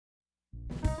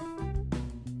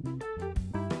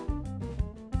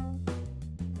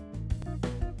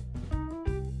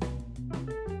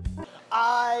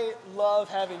I love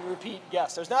having repeat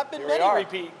guests. There's not been Here we many are.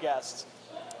 repeat guests.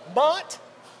 Mont,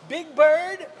 Big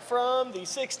Bird from the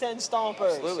 610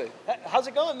 Stompers. Absolutely. How's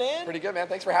it going, man? Pretty good, man.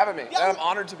 Thanks for having me. Yeah, And I'm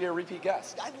honored to be a repeat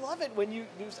guest. I love it when you.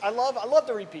 I love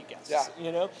the repeat guests. Yeah.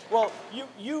 You know. Well,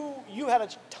 you had a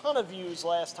ton of views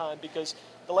last time because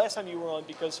the last time you were on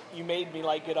because you made me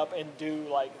like get up and do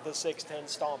like the 610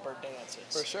 Stomper dances.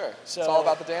 For sure. So, it's all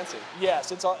about the dancing.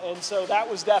 Yes, it's all, and so that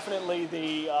was definitely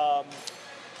the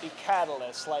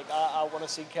catalyst. Like I want to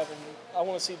see Kevin. I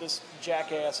want to see this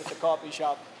jackass at the coffee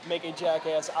shop make a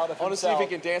jackass out of himself. I want to see if he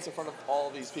can dance in front of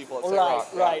all these people at St. Right,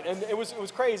 Rock. right, and it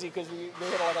was crazy because we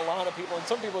had like a line of people, and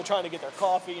some people were trying to get their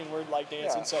coffee, and we're like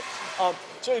dancing. Yeah.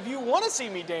 So if you want to see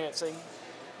me dancing,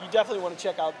 you definitely want to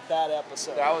check out that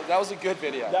episode. That was a good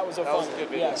video. That was a good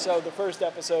video. Yeah, so the first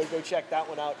episode, go check that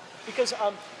one out. Because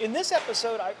in this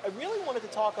episode, I really wanted to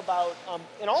talk about,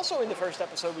 and also in the first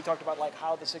episode, we talked about like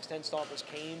how the 610 Stompers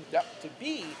came to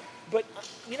be. But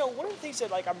you know, one of the things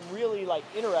that like I'm really like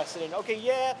interested in. Okay,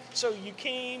 yeah, so you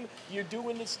came, you're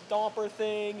doing this Stomper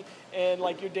thing, and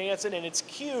like you're dancing, and it's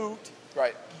cute.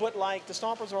 Right. But like the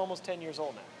Stompers are almost 10 years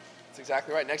old now. That's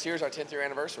exactly right. Next year is our 10th year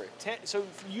anniversary. So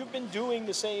you've been doing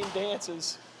the same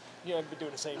dances. You haven't been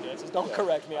doing the same dances. Don't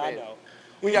correct me. I know.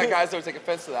 We got guys that would take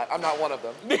offense to that. I'm not one of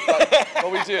them,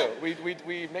 but we do.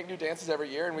 We make new dances every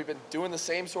year, and we've been doing the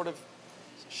same sort of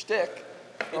shtick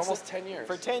for almost 10 years.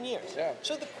 For 10 years. Yeah.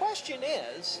 So the question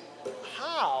is,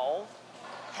 how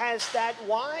has that?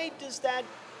 Why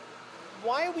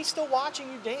are we still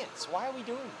watching you dance? Why are we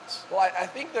doing this? Well, I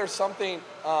think there's something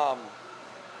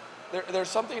there's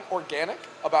something organic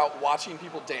about watching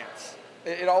people dance.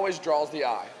 It always draws the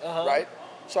eye, right?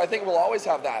 So I think we'll always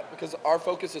have that because our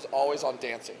focus is always on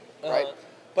dancing, right?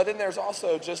 But then there's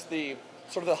also just the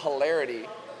sort of the hilarity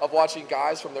of watching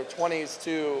guys from their 20s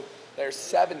to their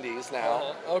 70s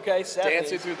now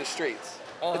dancing through the streets.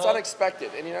 It's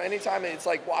unexpected, and you know, anytime it's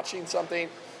like watching something,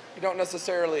 you don't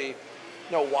necessarily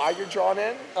know why you're drawn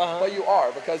in, but you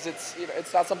are because it's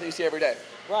it's not something you see every day.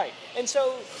 Right, and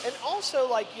also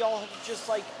like y'all have just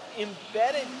like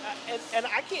embedded, and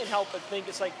I can't help but think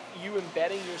it's like you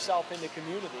embedding yourself in the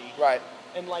community. Right.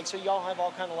 And like, so y'all have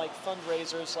all kind of like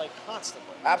fundraisers like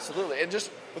constantly. Absolutely, and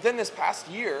just within this past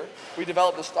year, we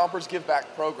developed the Stompers Give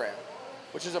Back program,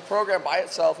 which is a program by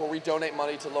itself where we donate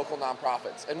money to local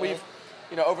nonprofits. And we've,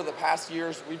 over the past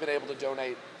years, we've been able to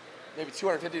donate maybe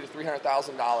 $250,000 to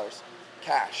 $300,000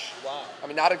 cash. Wow. I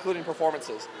mean, not including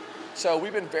performances. So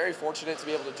we've been very fortunate to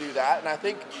be able to do that, and I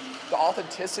think the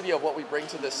authenticity of what we bring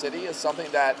to this city is something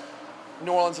that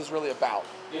New Orleans is really about.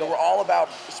 You know, we're all about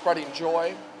spreading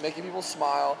joy, making people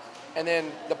smile, and then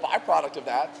the byproduct of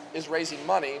that is raising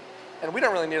money, and we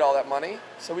don't really need all that money,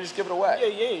 so we just give it away.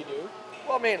 Yeah, you do.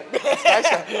 Well, I mean,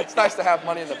 it's nice to have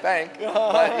money in the bank,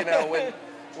 but you know, when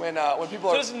people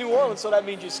are... So this is New Orleans, so that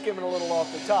means you're skimming a little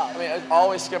off the top. I mean, I'm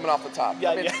always skimming off the top.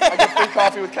 Yeah, I mean, I get free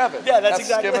coffee with Kevin. Yeah, that's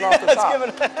exactly. Skimming off the top.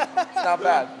 Skimming. It's not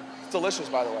bad. It's delicious,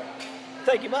 by the way.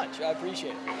 Thank you much. I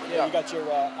appreciate it. Yeah. You got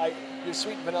your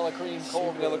sweet vanilla cream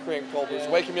cold. Vanilla cream cold brew. It's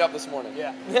waking me up this morning.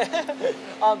 Yeah.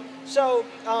 So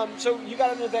you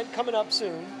got an event coming up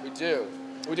soon. We do.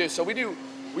 So we do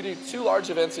 2 large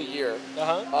events a year.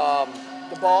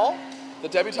 The ball. The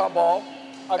debutante ball.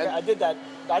 Okay, I did that.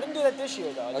 I didn't do that this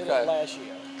year though. I did it last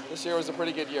year. This year was a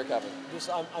pretty good year, Kevin. I missed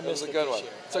it. It was a good one.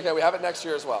 Year. It's okay. We have it next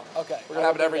year as well. Okay. We're gonna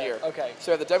have it every year. Okay.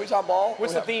 So we have the debutante ball.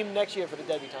 What's the theme next year for the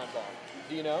debutante ball?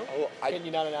 Do you know? Can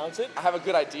you not announce it? I have a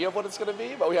good idea of what it's going to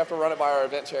be, but we have to run it by our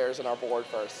event chairs and our board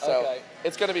first. So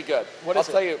it's going to be good. I'll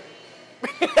tell you.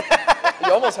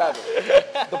 You almost have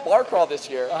it. The bar crawl this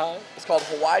year is called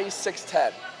Hawaii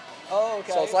 610. Oh,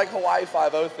 okay. So it's like Hawaii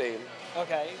 5-0 theme.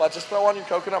 Okay. But just throw on your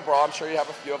coconut bra. I'm sure you have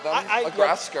a few of them. A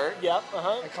grass skirt. Yep.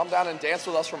 And come down and dance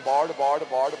with us from bar to bar to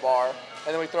bar to bar.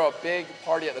 And then we throw a big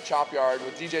party at the Chop Yard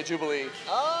with DJ Jubilee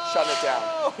shutting it down.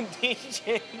 Oh,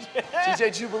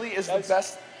 DJ Jubilee is the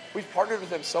best. We've partnered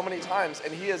with him so many times,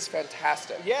 and he is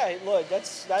fantastic. Yeah, look,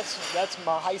 that's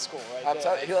my high school right there. I'm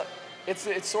telling you,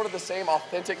 it's sort of the same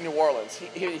authentic New Orleans.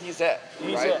 He's it.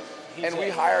 He's right? it. We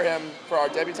hire him for our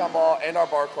debutante ball and our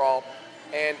bar crawl.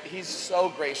 And he's so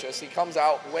gracious. He comes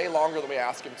out way longer than we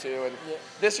ask him to. And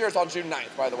this year it's on June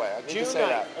 9th, by the way. I need to say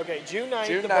that. Okay, June 9th,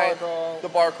 June the 9th, bar crawl. The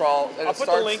bar crawl. And I'll put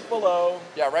the link below.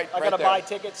 Yeah, right I got to there. buy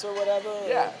tickets or whatever?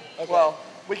 Yeah. Okay. Well,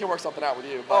 we can work something out with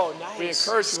you. But nice. We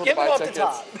encourage people Skip to buy tickets.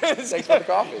 off the top. Thanks for the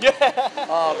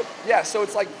coffee. Yeah, so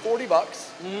it's like $40.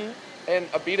 And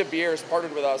Abita Beer is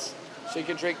partnered with us, so you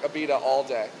can drink Abita all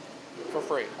day for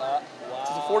free. Wow.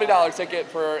 So it's a $40 ticket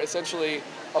for essentially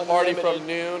a party from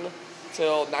noon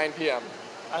till 9 p.m.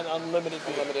 An unlimited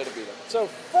beer. Unlimited beer. So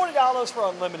 $40 for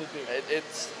unlimited beer.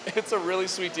 It's a really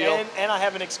sweet deal. And I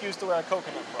have an excuse to wear a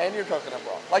coconut bra. And your coconut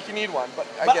bra. Like you need one, but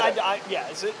I get it. Yeah,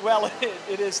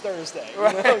 it is Thursday.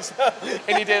 Right. You know, so.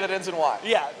 Any day that ends in Y.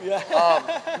 Yeah,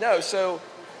 yeah. No, so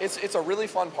it's a really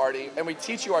fun party, and we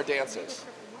teach you our dances.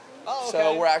 Oh, okay.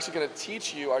 So we're actually going to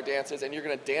teach you our dances, and you're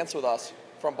going to dance with us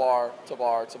from bar to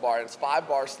bar to bar. And it's 5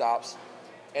 bar stops.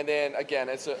 And then again,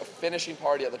 it's a finishing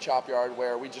party at the Chop Yard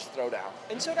where we just throw down.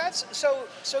 And so that's so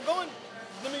going.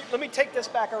 Let me take this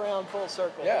back around full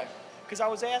circle. Yeah. Because I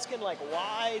was asking like,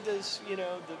 why does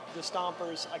the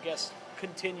Stompers, I guess,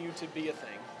 continue to be a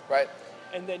thing? Right.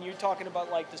 And then you're talking about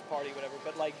like this party, whatever.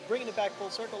 But like bringing it back full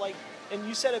circle, like, and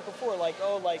you said it before, like,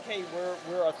 oh, like, hey,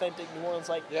 we're authentic New Orleans,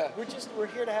 like, yeah. we're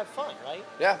here to have fun, right?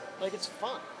 Yeah. Like it's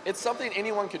fun. It's something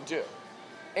anyone can do.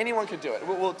 Anyone can do it.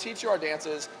 We'll teach you our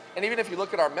dances, and even if you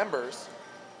look at our members,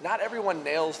 not everyone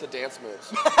nails the dance moves.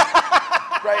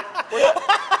 Right?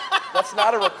 That's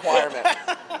not a requirement.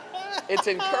 It's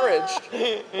encouraged,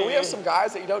 but we have some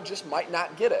guys that just might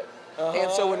not get it.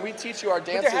 And so when we teach you our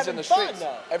dances in the streets,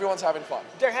 everyone's having fun.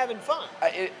 They're having fun.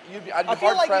 I'd be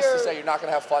hard pressed to say you're not going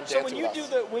to have fun dancing with us.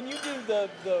 So when you do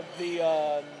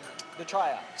the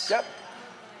tryouts, yep.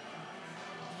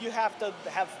 You have to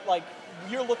have like.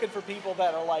 You're looking for people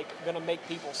that are like going to make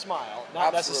people smile,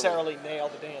 not Absolutely. necessarily nail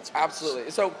the dance moves.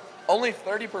 Absolutely. So only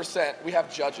 30% we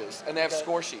have judges, and they have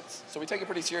score sheets. So we take it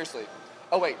pretty seriously.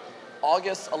 Oh wait,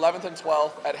 August 11th and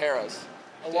 12th at Harrah's.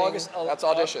 That's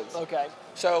auditions. Okay.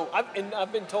 So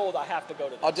I've been told I have to go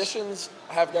to this. Auditions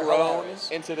have grown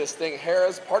into this thing.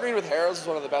 Partnering with Harrah's is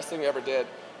one of the best things we ever did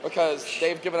because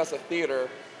they've given us a theater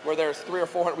where there's 300 or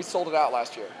 400. We sold it out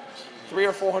last year. 300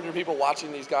 or 400 people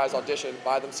watching these guys audition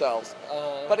by themselves.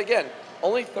 But again,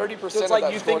 only 30% so it's of like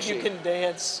that you score think you sheet. can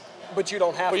dance, but you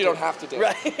don't have to. But you don't have to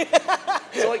dance. Right.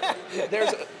 So like,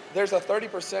 there's a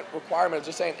 30% requirement of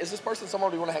just saying, is this person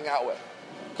someone we want to hang out with?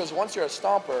 Because once you're a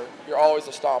stomper, you're always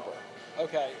a stomper.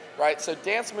 Okay. Right. So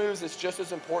dance moves is just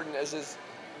as important as is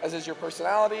your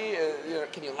personality.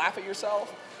 Can you laugh at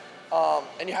yourself?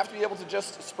 And you have to be able to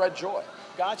just spread joy.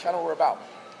 Gotcha. Kind of what we're about.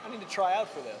 I need to try out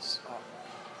for this.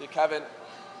 Kevin,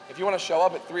 if you want to show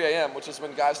up at 3 a.m., which is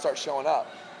when guys start showing up,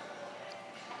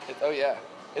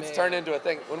 it's turned into a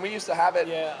thing. When we used to have it,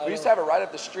 we used to have it right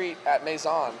up the street at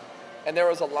Maison, and there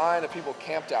was a line of people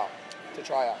camped out to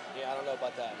try out. Yeah, I don't know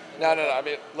about that. No. I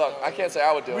mean, look, I can't say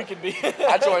I would do it. We could be.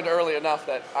 I joined early enough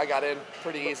that I got in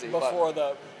pretty easy. Before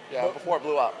it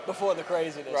blew up. Before the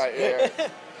craziness. Right, yeah.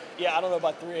 Yeah, I don't know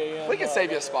about 3 a.m. We can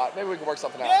save you a spot. Maybe we can work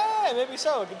something out. Yeah, maybe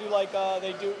so. We could do like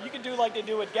You could do like they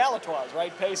do at Galatoire's,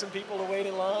 right? Pay some people to wait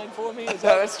in line for me. Is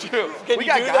that, that's true. We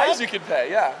got guys that? you can pay.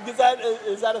 Yeah.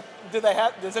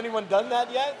 Has anyone done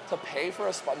that yet? To pay for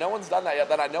a spot? No one's done that yet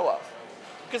that I know of.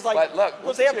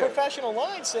 Because they have professional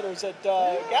line sitters at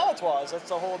Galatoire's. That's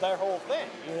their whole thing.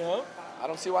 You know. I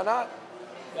don't see why not.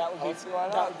 That would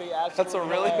be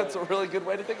absolutely. That's a really good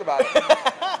way to think about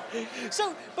it.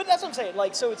 So, but that's what I'm saying.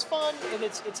 Like, so it's fun and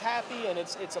it's happy and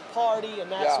it's a party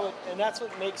and that's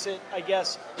what makes it, I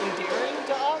guess, endearing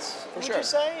to us. For would sure. You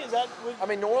say is that? I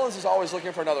mean, New Orleans is always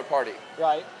looking for another party.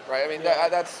 Right. Right. I mean,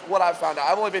 that's what I've found out.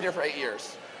 I've only been here for 8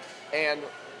 years, and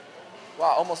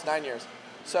almost 9 years.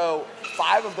 So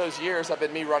 5 of those years have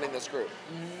been me running this group.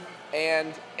 Mm-hmm.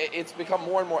 And it's become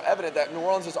more and more evident that New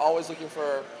Orleans is always looking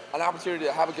for an opportunity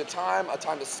to have a good time, a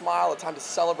time to smile, a time to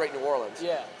celebrate New Orleans.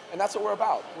 Yeah. And that's what we're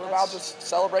about. We're about just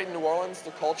celebrating New Orleans,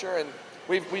 the culture, and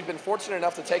we've been fortunate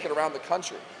enough to take it around the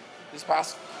country these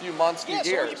past few months, few years.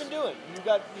 So what have you been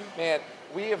doing? Man,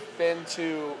 we have been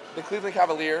to the Cleveland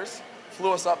Cavaliers,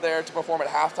 flew us up there to perform at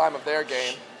halftime of their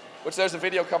game, which there's a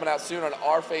video coming out soon on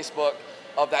our Facebook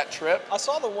of that trip. I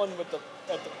saw the one at the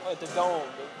Dome.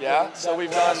 So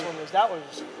we've done. That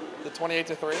was the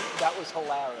 28-3. That was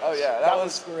hilarious. Oh yeah, that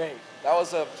was great.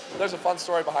 There's a fun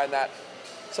story behind that.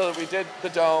 So we did the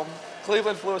Dome.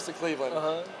 Cleveland flew us to Cleveland.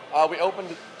 We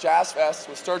opened Jazz Fest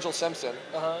with Sturgill Simpson,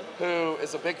 who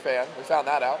is a big fan. We found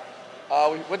that out.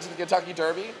 We went to the Kentucky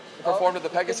Derby. We performed at the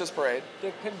Pegasus Parade.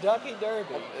 The Kentucky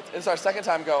Derby. It's our second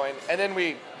time going. And then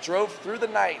we drove through the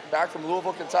night back from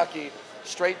Louisville, Kentucky,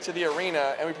 straight to the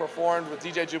arena, and we performed with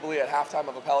DJ Jubilee at halftime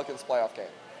of a Pelicans playoff game.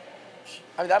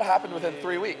 I mean, that happened within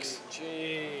 3 weeks.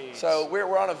 Jeez. So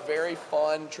we're on a very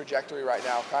fun trajectory right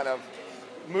now, kind of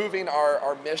moving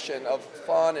our mission of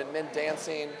fun and men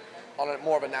dancing on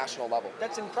more of a national level.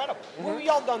 That's incredible. Well,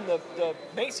 y'all done the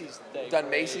Macy's Day. Done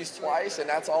Macy's twice, and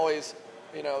that's always,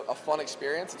 a fun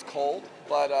experience. It's cold,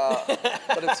 but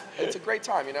it's a great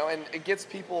time, and it gets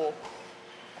people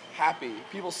happy.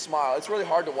 People smile. It's really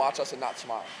hard to watch us and not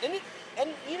smile. And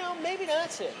maybe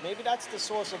that's it. Maybe that's the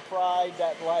source of pride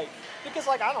that because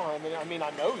I don't know. I mean I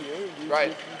know you,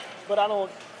 right? But I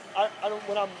don't.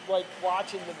 When I'm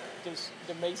watching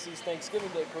the Macy's Thanksgiving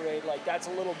Day Parade, that's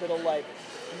a little bit of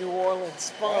New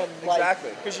Orleans fun. Right,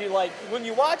 exactly. Because you when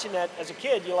you're watching that as a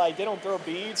kid, you're they don't throw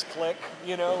beads, click.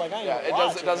 I ain't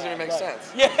it doesn't even make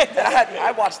sense. Yeah.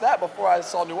 I watched that before I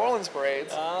saw New Orleans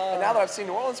parades, and now that I've seen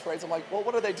New Orleans parades, I'm like, well,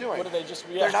 what are they doing? What are they just?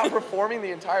 Yeah. They're not performing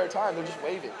the entire time; they're just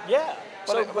waving. Yeah.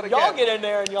 But y'all again, get in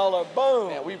there and y'all are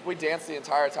boom. Yeah, we dance the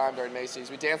entire time during Macy's.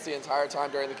 We dance the entire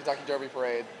time during the Kentucky Derby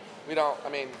parade. We don't. I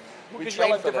mean, we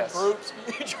train for different this. Groups.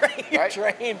 You train. Right?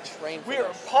 Train for We are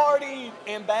this. party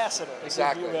ambassadors.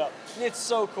 Exactly. If you will. It's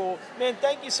so cool, man.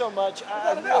 Thank you so much.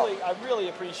 I really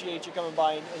appreciate you coming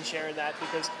by and sharing that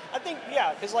because I think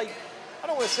because I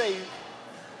don't want to say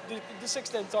the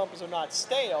 610 Stompers are not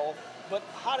stale, but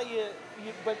how do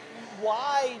but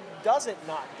why does it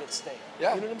not get stale?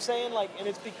 Yeah. You know what I'm saying? And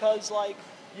it's because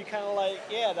you kind of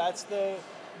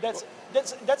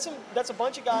that's a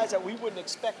bunch of guys that we wouldn't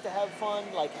expect to have fun,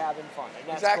 having fun. And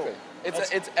that's exactly. Cool.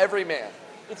 It's every man.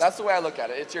 That's the way I look at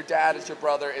it. It's your dad, it's your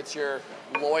brother, it's your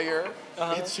lawyer,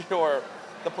 it's the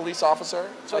police officer.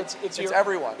 So it's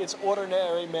everyone. It's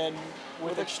ordinary men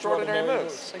with extraordinary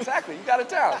moves. Exactly. You got it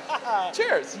down.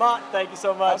 Cheers. Mont, thank you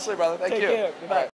so much. Absolutely, brother. Thank you. Take care. Goodbye.